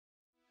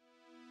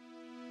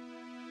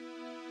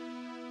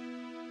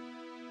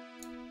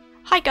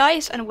Hi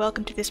guys, and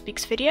welcome to this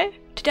week's video.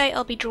 Today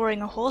I'll be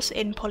drawing a horse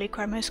in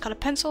Polychromos coloured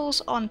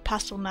pencils on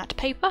Pastelmat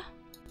paper.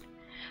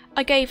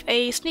 I gave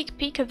a sneak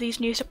peek of these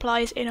new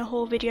supplies in a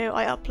haul video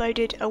I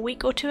uploaded a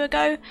week or two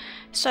ago,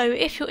 so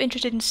if you're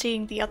interested in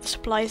seeing the other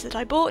supplies that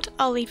I bought,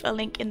 I'll leave a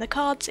link in the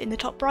cards in the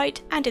top right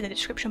and in the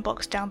description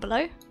box down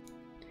below.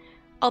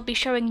 I'll be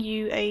showing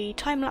you a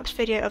time-lapse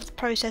video of the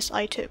process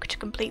I took to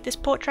complete this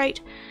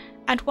portrait,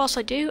 and whilst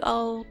I do,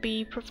 I'll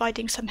be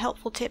providing some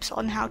helpful tips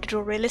on how to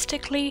draw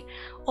realistically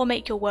or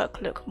make your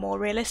work look more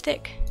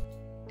realistic.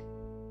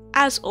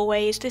 As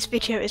always, this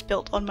video is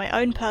built on my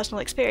own personal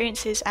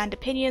experiences and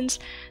opinions,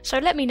 so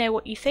let me know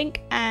what you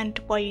think and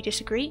why you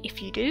disagree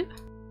if you do.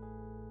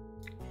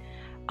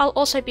 I'll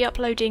also be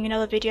uploading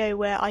another video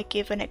where I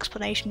give an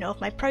explanation of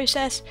my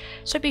process,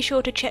 so be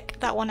sure to check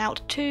that one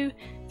out too,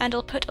 and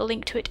I'll put a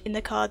link to it in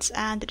the cards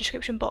and the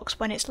description box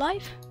when it's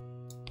live.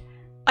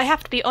 I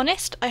have to be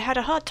honest, I had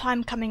a hard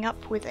time coming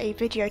up with a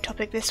video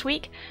topic this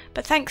week,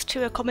 but thanks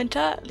to a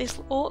commenter,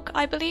 Little Orc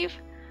I believe,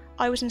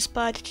 I was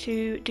inspired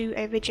to do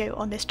a video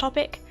on this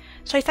topic,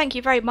 so thank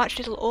you very much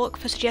Little Orc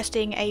for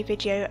suggesting a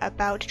video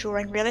about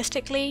drawing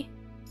realistically.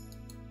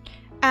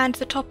 And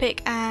the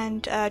topic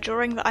and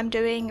drawing that I'm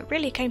doing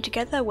really came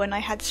together when I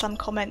had some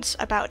comments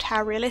about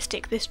how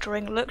realistic this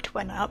drawing looked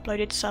when I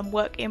uploaded some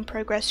work in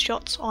progress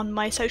shots on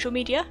my social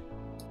media.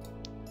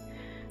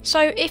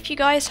 So if you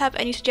guys have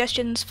any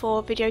suggestions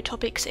for video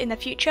topics in the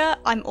future,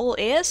 I'm all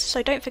ears,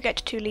 so don't forget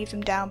to leave them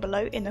down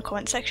below in the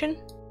comment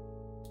section.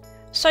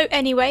 So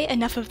anyway,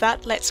 enough of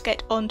that, let's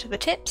get on to the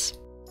tips.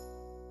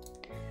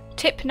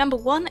 Tip number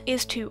 1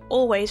 is to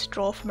always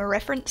draw from a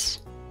reference.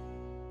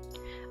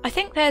 I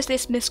think there's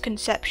this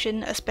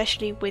misconception,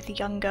 especially with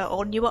younger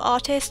or newer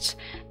artists,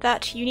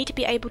 that you need to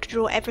be able to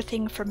draw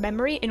everything from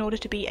memory in order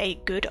to be a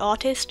good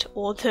artist,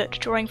 or that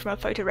drawing from a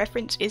photo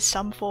reference is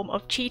some form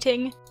of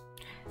cheating.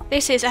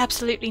 This is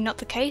absolutely not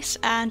the case,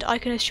 and I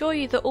can assure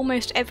you that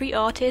almost every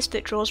artist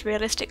that draws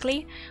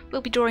realistically will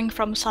be drawing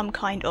from some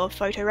kind of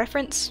photo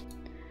reference.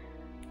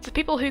 The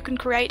people who can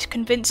create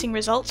convincing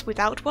results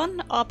without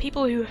one are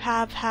people who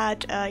have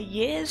had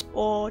years,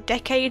 or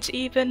decades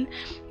even,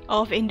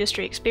 of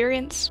industry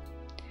experience.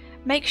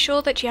 Make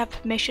sure that you have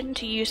permission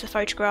to use the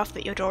photograph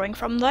that you're drawing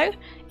from though,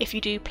 if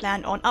you do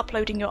plan on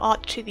uploading your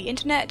art to the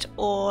internet,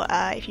 or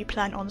if you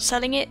plan on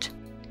selling it.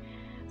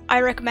 I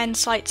recommend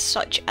sites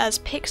such as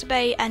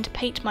Pixabay and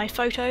Paint My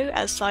Photo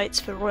as sites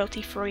for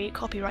royalty-free,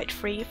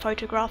 copyright-free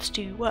photographs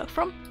to work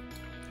from.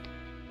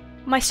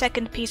 My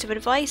second piece of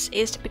advice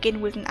is to begin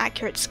with an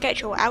accurate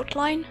sketch or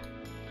outline.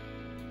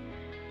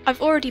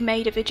 I've already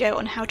made a video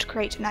on how to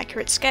create an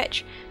accurate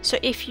sketch, so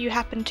if you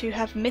happen to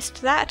have missed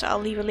that, I'll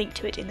leave a link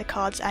to it in the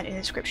cards and in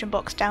the description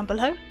box down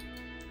below.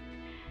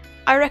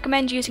 I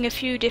recommend using a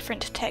few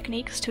different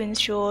techniques to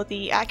ensure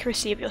the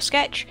accuracy of your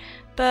sketch,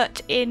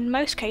 but in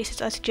most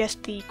cases I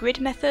suggest the grid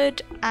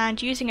method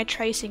and using a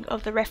tracing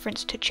of the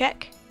reference to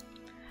check.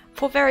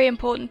 For very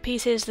important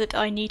pieces that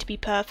I need to be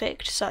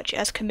perfect, such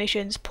as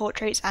commissions,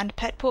 portraits and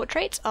pet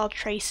portraits, I'll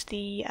trace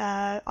the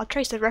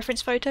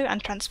reference photo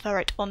and transfer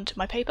it onto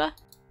my paper.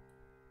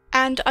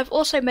 And I've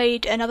also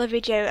made another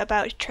video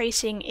about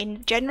tracing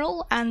in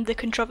general and the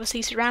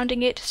controversy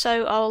surrounding it,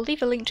 so I'll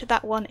leave a link to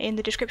that one in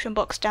the description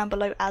box down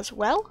below as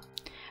well.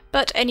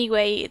 But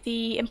anyway,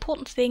 the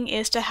important thing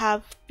is to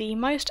have the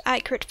most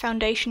accurate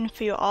foundation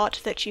for your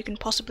art that you can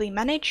possibly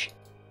manage.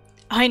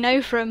 I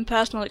know from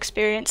personal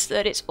experience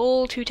that it's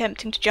all too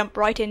tempting to jump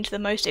right into the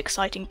most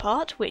exciting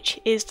part, which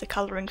is the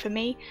colouring for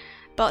me,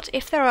 but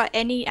if there are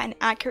any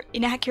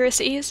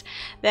inaccuracies,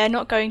 they're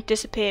not going to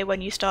disappear when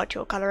you start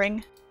your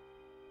colouring.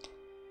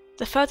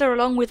 The further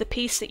along with the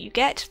piece that you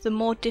get, the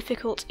more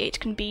difficult it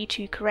can be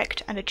to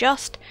correct and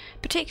adjust,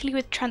 particularly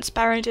with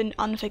transparent and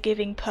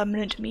unforgiving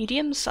permanent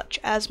mediums such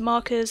as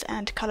markers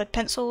and coloured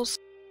pencils.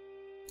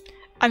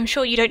 I'm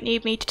sure you don't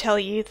need me to tell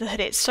you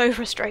that it's so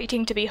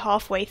frustrating to be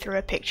halfway through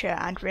a picture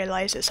and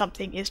realise that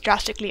something is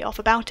drastically off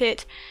about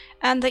it,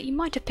 and that you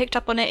might have picked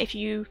up on it if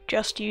you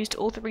just used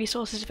all the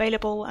resources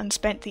available and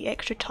spent the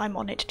extra time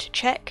on it to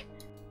check.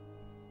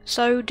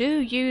 So do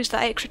use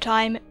that extra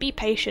time, be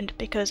patient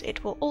because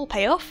it will all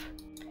pay off.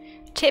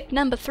 Tip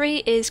number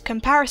 3 is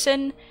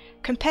comparison.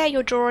 Compare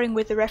your drawing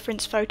with the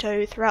reference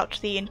photo throughout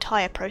the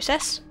entire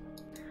process.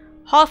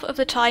 Half of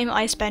the time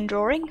I spend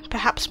drawing,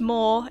 perhaps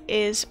more,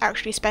 is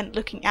actually spent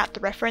looking at the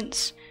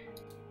reference.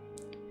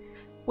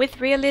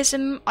 With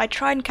realism, I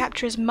try and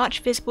capture as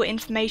much visible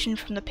information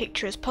from the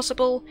picture as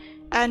possible,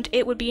 and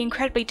it would be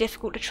incredibly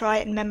difficult to try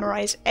and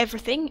memorise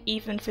everything,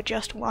 even for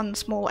just one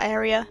small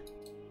area.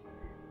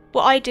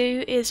 What I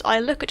do is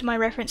I look at my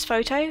reference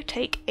photo,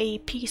 take a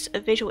piece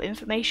of visual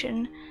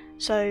information,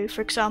 so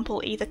for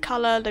example either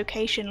colour,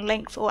 location,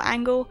 length or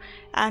angle,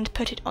 and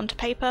put it onto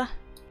paper.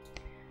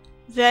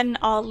 Then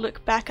I'll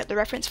look back at the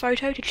reference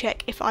photo to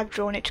check if I've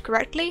drawn it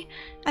correctly,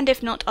 and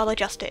if not I'll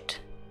adjust it.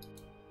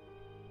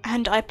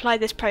 And I apply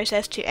this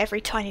process to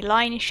every tiny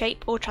line,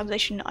 shape or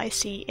transition I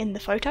see in the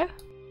photo.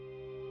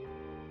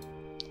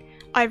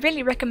 I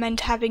really recommend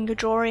having your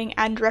drawing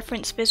and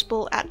reference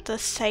visible at the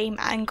same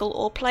angle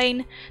or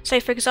plane. So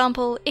for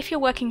example, if you're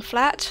working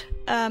flat,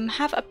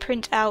 have a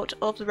printout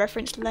of the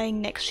reference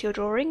laying next to your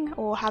drawing,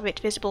 or have it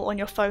visible on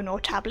your phone or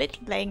tablet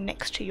laying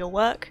next to your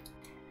work.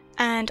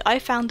 And I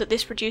found that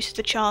this reduces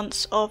the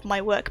chance of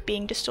my work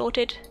being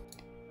distorted.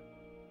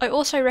 I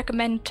also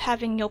recommend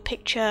having your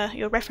picture,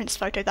 your reference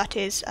photo that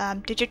is,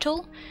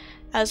 digital,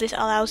 as this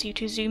allows you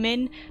to zoom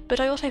in,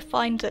 but I also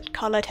find that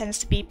colour tends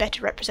to be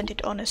better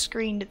represented on a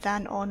screen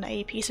than on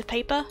a piece of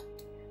paper,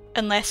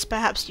 unless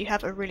perhaps you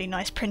have a really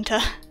nice printer.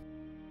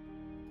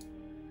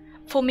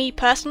 For me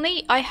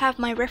personally, I have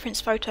my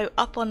reference photo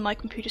up on my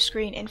computer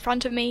screen in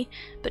front of me,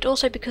 but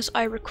also because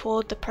I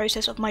record the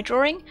process of my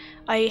drawing,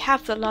 I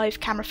have the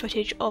live camera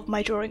footage of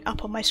my drawing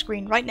up on my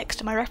screen right next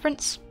to my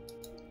reference.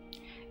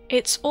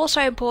 It's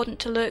also important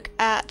to look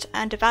at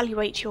and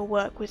evaluate your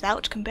work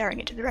without comparing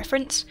it to the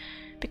reference,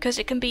 because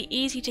it can be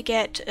easy to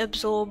get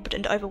absorbed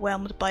and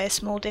overwhelmed by a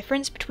small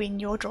difference between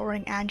your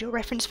drawing and your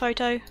reference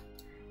photo.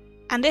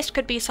 And this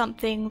could be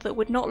something that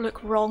would not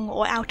look wrong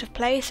or out of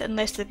place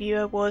unless the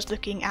viewer was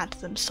looking at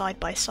them side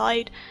by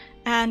side,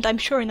 and I'm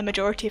sure in the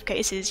majority of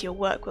cases your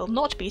work will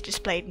not be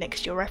displayed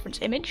next to your reference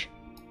image.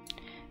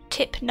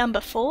 Tip number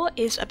 4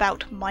 is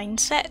about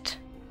mindset.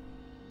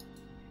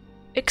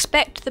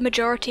 Expect the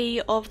majority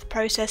of the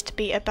process to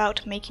be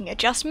about making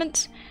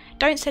adjustments.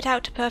 Don't set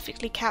out to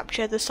perfectly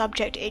capture the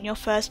subject in your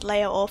first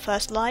layer or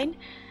first line.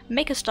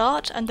 Make a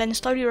start and then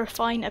slowly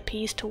refine a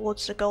piece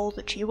towards the goal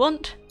that you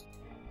want.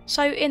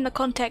 So in the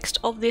context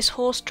of this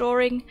horse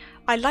drawing,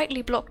 I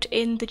lightly blocked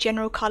in the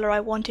general colour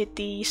I wanted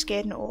the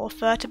skin or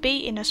fur to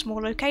be in a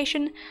small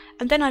location,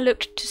 and then I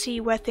looked to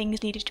see where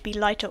things needed to be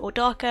lighter or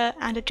darker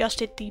and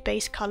adjusted the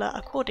base colour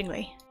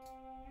accordingly.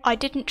 I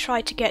didn't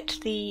try to get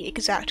the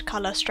exact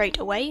colour straight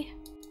away.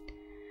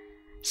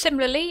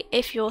 Similarly,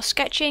 if you're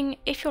sketching,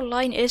 if your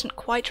line isn't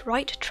quite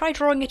right, try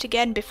drawing it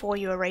again before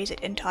you erase it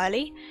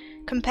entirely.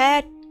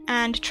 Compare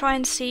and try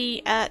and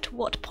see at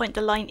what point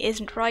the line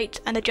isn't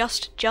right and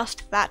adjust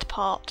just that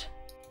part.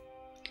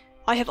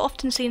 I have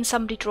often seen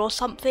somebody draw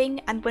something,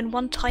 and when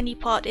one tiny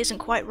part isn't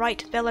quite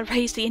right, they'll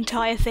erase the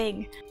entire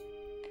thing.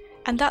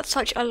 And that's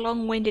such a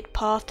long-winded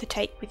path to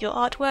take with your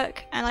artwork,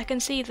 and I can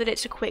see that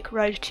it's a quick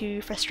road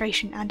to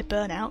frustration and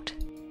burnout.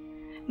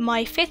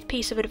 My 5th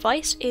piece of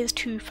advice is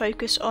to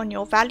focus on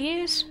your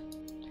values.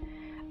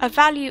 A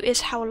value is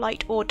how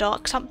light or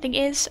dark something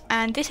is,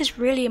 and this is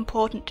really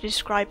important to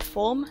describe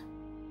form.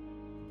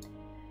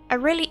 A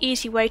really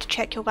easy way to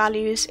check your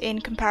values in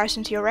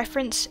comparison to your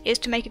reference is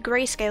to make a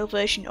grayscale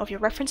version of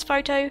your reference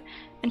photo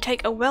and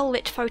take a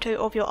well-lit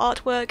photo of your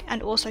artwork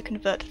and also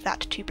convert that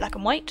to black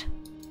and white.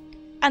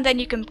 And then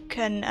you can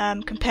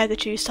compare the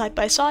two side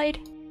by side.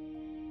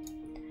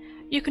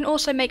 You can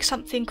also make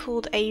something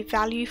called a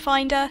value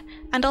finder,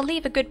 and I'll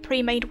leave a good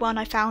pre-made one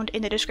I found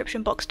in the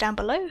description box down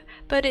below,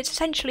 but it's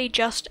essentially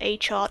just a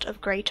chart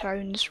of grey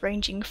tones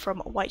ranging from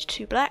white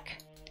to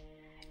black.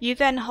 You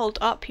then hold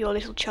up your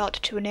little chart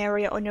to an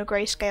area on your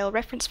grayscale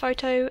reference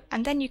photo,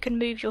 and then you can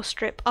move your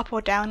strip up or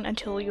down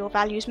until your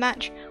values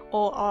match,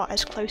 or are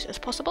as close as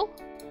possible.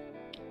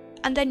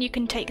 And then you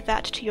can take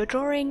that to your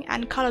drawing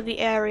and colour the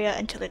area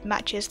until it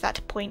matches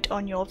that point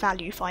on your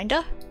value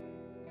finder.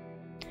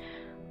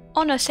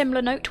 On a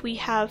similar note, we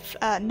have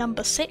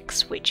number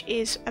 6, which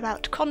is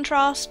about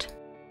contrast.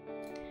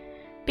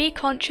 Be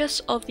conscious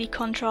of the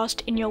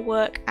contrast in your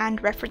work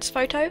and reference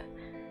photo.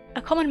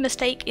 A common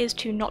mistake is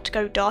to not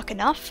go dark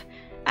enough,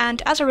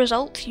 and as a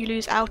result you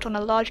lose out on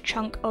a large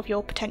chunk of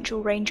your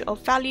potential range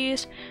of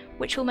values,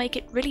 which will make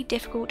it really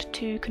difficult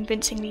to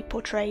convincingly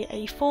portray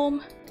a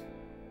form.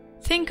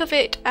 Think of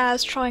it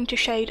as trying to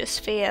shade a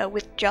sphere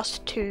with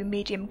just 2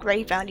 medium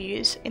grey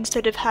values,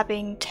 instead of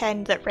having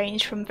 10 that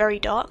range from very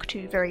dark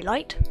to very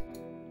light.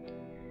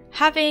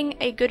 Having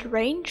a good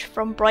range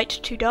from bright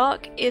to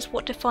dark is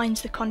what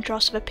defines the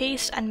contrast of a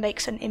piece and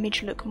makes an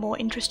image look more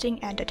interesting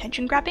and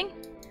attention-grabbing.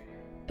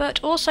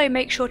 But also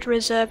make sure to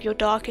reserve your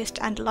darkest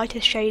and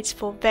lightest shades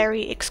for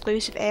very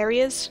exclusive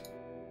areas.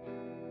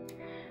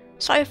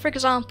 So for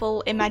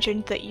example,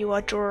 imagine that you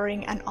are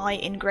drawing an eye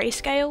in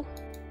grayscale.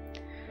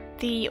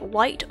 The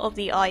white of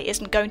the eye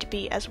isn't going to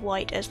be as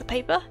white as the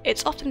paper.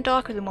 It's often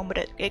darker than one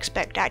would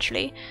expect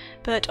actually,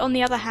 but on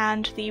the other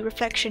hand the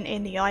reflection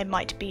in the eye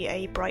might be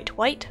a bright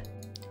white.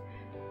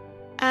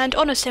 And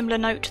on a similar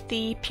note,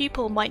 the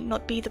pupil might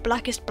not be the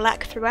blackest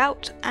black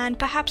throughout, and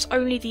perhaps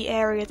only the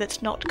area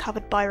that's not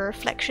covered by a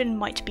reflection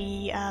might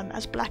be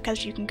as black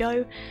as you can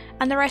go,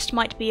 and the rest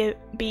might be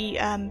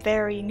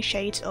varying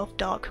shades of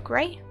dark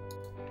grey.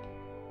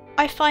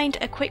 I find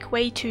a quick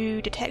way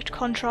to detect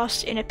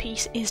contrast in a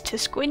piece is to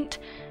squint.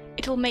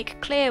 It'll make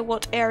clear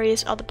what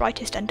areas are the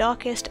brightest and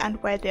darkest and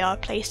where they are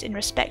placed in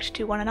respect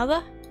to one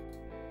another.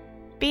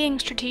 Being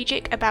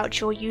strategic about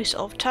your use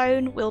of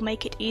tone will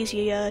make it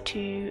easier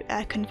to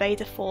convey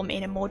the form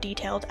in a more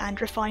detailed and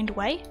refined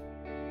way.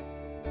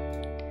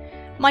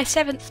 My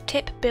 7th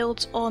tip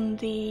builds on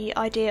the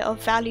idea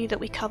of value that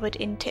we covered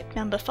in tip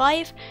number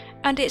 5,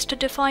 and it's to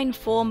define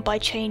form by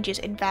changes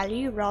in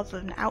value rather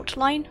than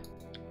outline.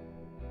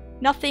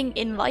 Nothing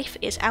in life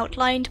is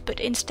outlined, but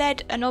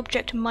instead an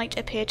object might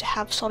appear to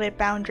have solid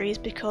boundaries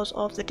because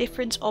of the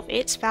difference of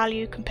its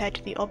value compared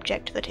to the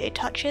object that it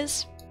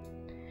touches.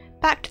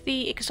 Back to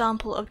the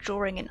example of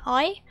drawing an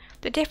eye,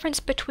 the difference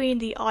between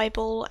the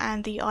eyeball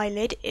and the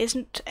eyelid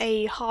isn't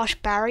a harsh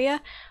barrier,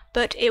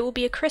 but it will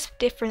be a crisp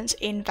difference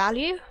in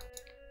value.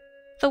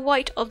 The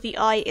white of the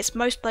eye is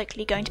most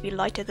likely going to be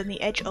lighter than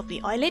the edge of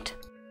the eyelid.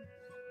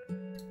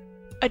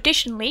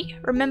 Additionally,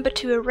 remember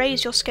to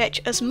erase your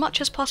sketch as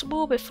much as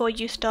possible before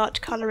you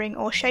start colouring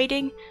or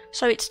shading,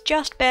 so it's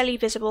just barely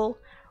visible,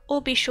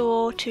 or be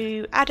sure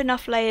to add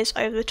enough layers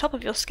over the top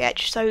of your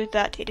sketch so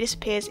that it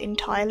disappears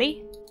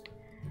entirely.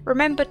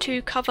 Remember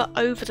to cover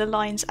over the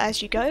lines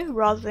as you go,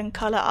 rather than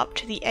colour up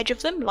to the edge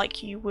of them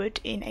like you would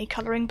in a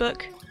colouring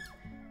book.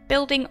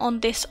 Building on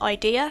this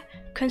idea,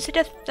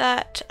 consider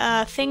that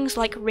things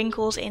like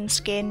wrinkles in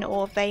skin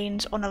or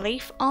veins on a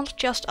leaf aren't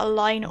just a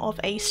line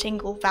of a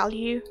single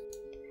value.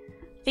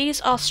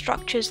 These are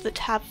structures that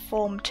have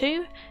form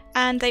too,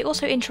 and they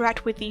also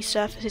interact with the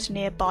surfaces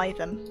nearby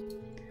them.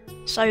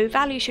 So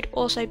value should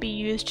also be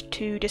used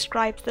to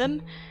describe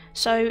them.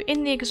 So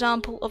in the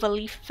example of a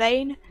leaf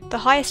vein, the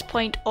highest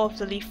point of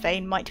the leaf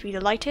vein might be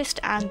the lightest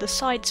and the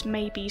sides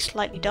may be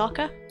slightly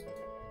darker.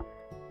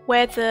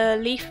 Where the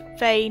leaf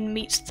vein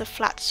meets the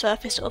flat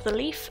surface of the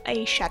leaf,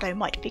 a shadow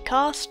might be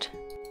cast.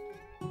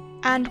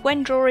 And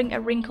when drawing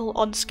a wrinkle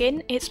on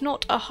skin, it's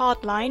not a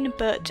hard line,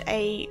 but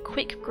a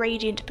quick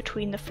gradient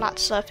between the flat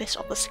surface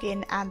of the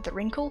skin and the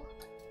wrinkle.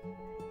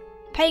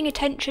 Paying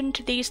attention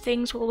to these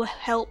things will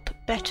help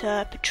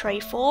better portray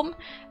form,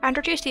 and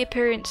reduce the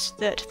appearance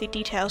that the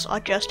details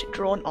are just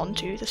drawn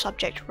onto the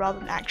subject rather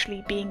than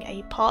actually being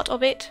a part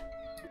of it.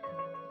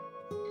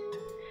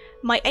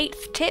 My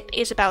 8th tip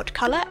is about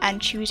colour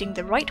and choosing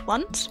the right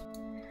ones.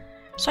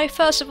 So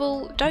first of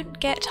all, don't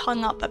get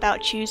hung up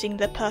about choosing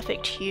the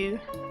perfect hue.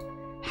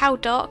 How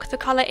dark the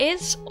colour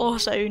is,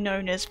 also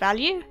known as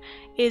value,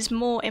 is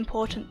more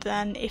important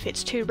than if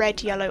it's too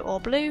red, yellow or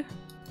blue.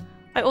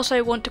 I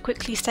also want to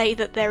quickly say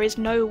that there is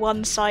no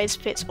one size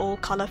fits all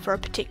colour for a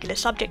particular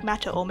subject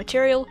matter or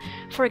material,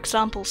 for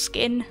example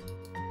skin.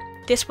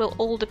 This will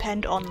all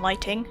depend on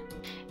lighting.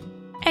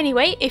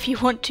 Anyway, if you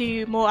want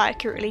to more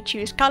accurately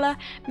choose colour,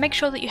 make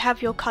sure that you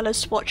have your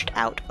colours swatched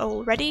out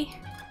already.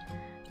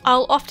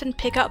 I'll often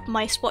pick up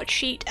my swatch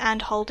sheet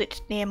and hold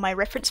it near my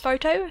reference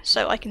photo,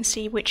 so I can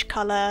see which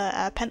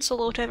colour pencil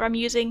or whatever I'm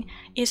using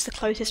is the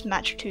closest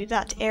match to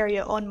that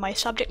area on my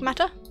subject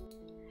matter.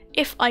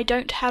 If I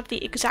don't have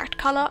the exact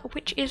colour,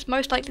 which is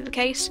most likely the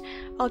case,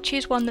 I'll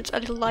choose one that's a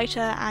little lighter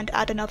and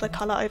add another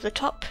colour over the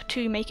top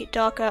to make it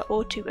darker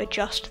or to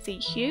adjust the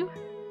hue.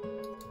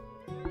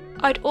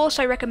 I'd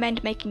also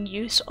recommend making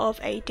use of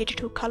a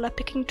digital colour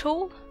picking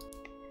tool.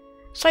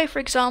 So for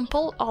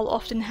example, I'll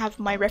often have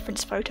my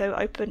reference photo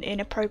open in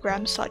a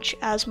program such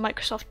as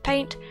Microsoft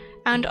Paint,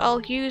 and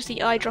I'll use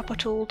the eyedropper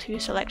tool to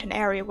select an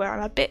area where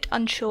I'm a bit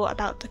unsure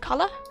about the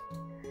colour.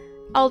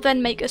 I'll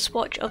then make a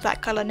swatch of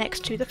that colour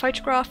next to the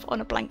photograph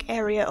on a blank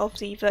area of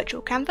the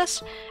virtual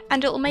canvas,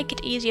 and it'll make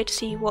it easier to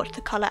see what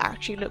the colour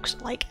actually looks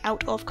like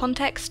out of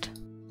context.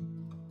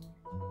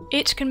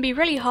 It can be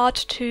really hard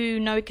to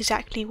know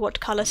exactly what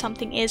colour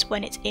something is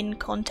when it's in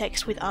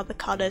context with other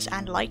colours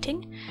and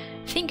lighting.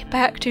 Think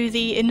back to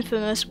the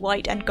infamous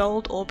white and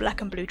gold or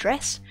black and blue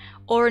dress,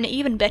 or an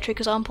even better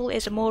example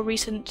is a more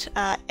recent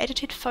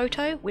edited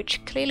photo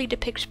which clearly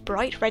depicts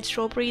bright red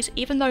strawberries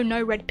even though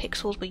no red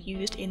pixels were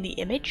used in the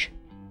image.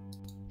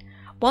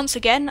 Once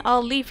again,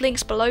 I'll leave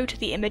links below to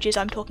the images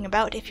I'm talking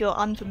about if you're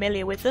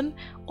unfamiliar with them,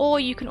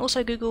 or you can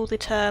also Google the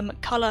term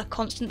colour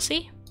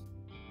constancy.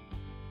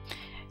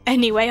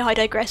 Anyway, I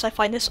digress, I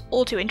find this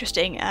all too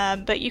interesting,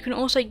 but you can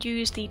also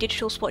use the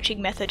digital swatching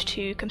method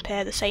to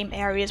compare the same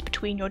areas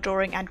between your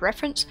drawing and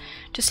reference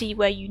to see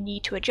where you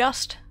need to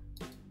adjust.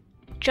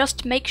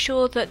 Just make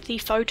sure that the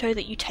photo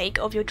that you take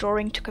of your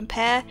drawing to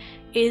compare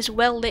is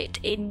well lit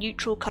in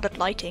neutral coloured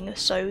lighting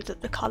so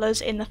that the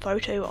colours in the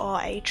photo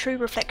are a true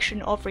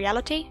reflection of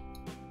reality.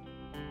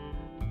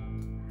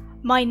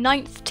 My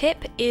 9th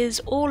tip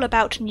is all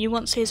about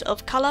nuances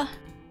of colour.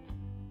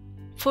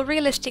 For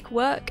realistic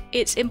work,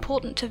 it's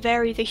important to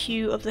vary the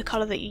hue of the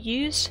colour that you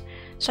use,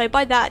 so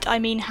by that I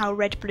mean how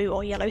red, blue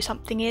or yellow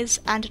something is,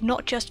 and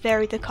not just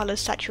vary the colour's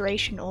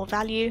saturation or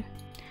value.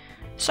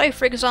 So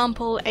for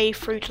example, a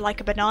fruit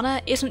like a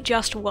banana isn't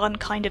just one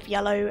kind of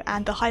yellow,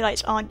 and the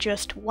highlights aren't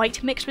just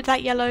white mixed with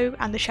that yellow,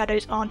 and the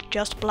shadows aren't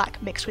just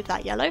black mixed with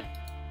that yellow.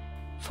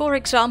 For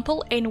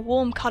example, in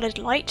warm coloured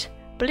light,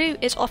 blue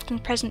is often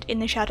present in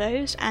the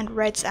shadows, and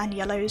reds and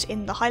yellows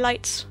in the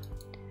highlights.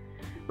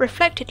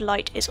 Reflected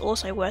light is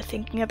also worth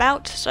thinking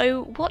about,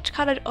 so what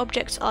coloured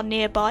objects are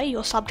nearby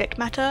your subject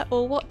matter,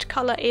 or what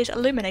colour is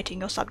illuminating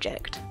your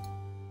subject?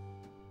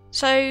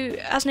 So,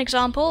 as an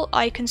example,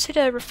 I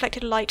consider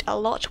reflected light a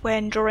lot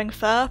when drawing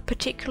fur,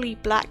 particularly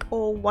black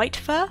or white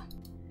fur.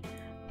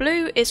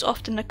 Blue is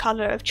often a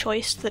colour of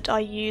choice that I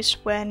use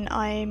when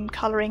I'm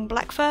colouring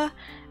black fur,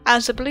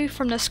 as the blue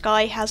from the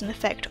sky has an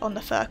effect on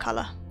the fur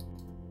colour.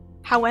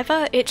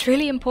 However, it's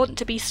really important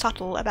to be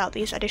subtle about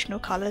these additional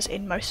colours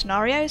in most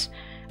scenarios.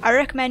 I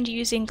recommend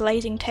using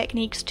glazing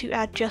techniques to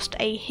add just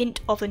a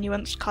hint of the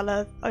nuanced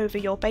colour over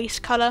your base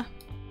colour.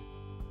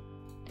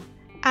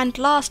 And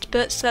last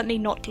but certainly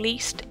not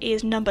least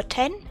is number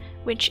 10,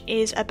 which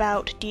is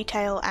about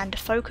detail and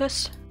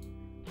focus.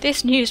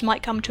 This news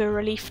might come to a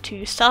relief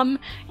to some.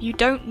 You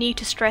don't need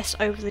to stress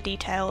over the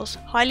details.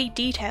 Highly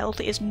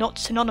detailed is not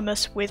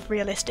synonymous with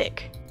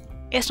realistic.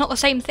 It's not the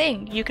same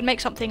thing. You can make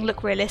something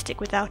look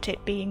realistic without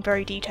it being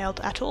very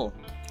detailed at all.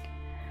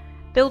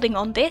 Building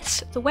on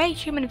this, the way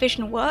human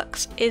vision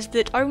works is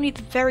that only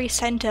the very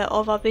centre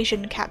of our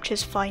vision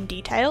captures fine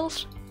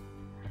details.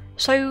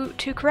 So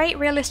to create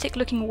realistic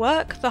looking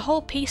work, the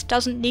whole piece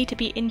doesn't need to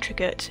be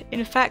intricate.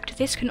 In fact,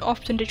 this can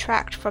often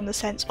detract from the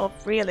sense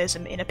of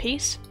realism in a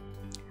piece.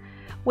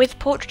 With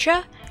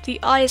portraiture, the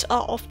eyes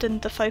are often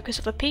the focus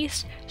of a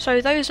piece,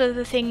 so those are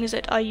the things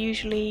that I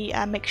usually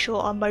make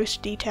sure are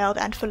most detailed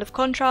and full of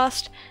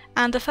contrast,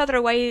 and the further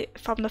away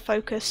from the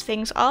focus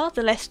things are,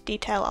 the less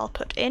detail I'll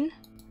put in.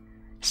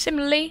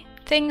 Similarly,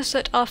 things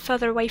that are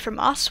further away from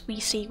us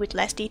we see with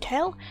less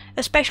detail,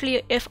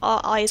 especially if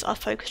our eyes are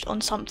focused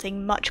on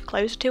something much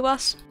closer to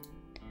us.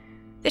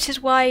 This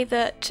is why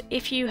that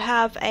if you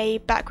have a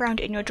background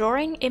in your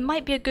drawing, it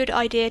might be a good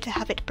idea to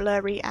have it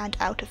blurry and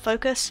out of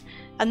focus,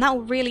 and that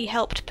will really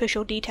help to push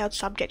your detailed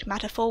subject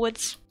matter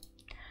forwards.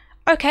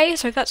 Okay,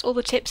 so that's all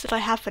the tips that I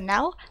have for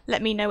now.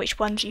 Let me know which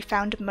ones you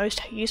found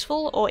most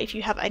useful, or if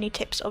you have any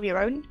tips of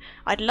your own.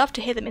 I'd love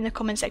to hear them in the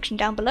comment section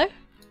down below.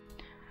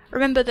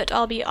 Remember that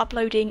I'll be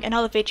uploading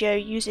another video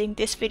using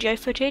this video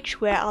footage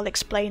where I'll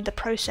explain the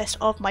process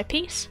of my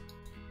piece.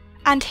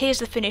 And here's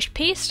the finished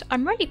piece.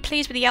 I'm really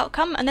pleased with the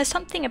outcome, and there's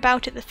something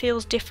about it that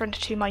feels different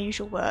to my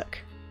usual work.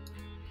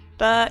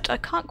 But I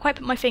can't quite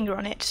put my finger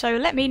on it, so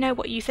let me know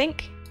what you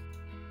think.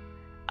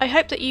 I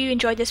hope that you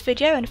enjoyed this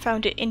video and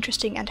found it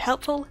interesting and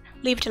helpful.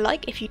 Leave it a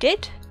like if you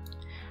did.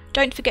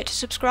 Don't forget to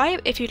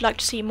subscribe if you'd like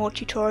to see more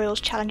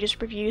tutorials, challenges,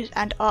 reviews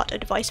and art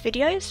advice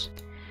videos.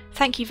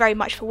 Thank you very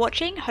much for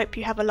watching, hope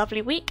you have a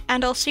lovely week,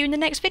 and I'll see you in the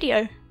next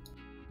video.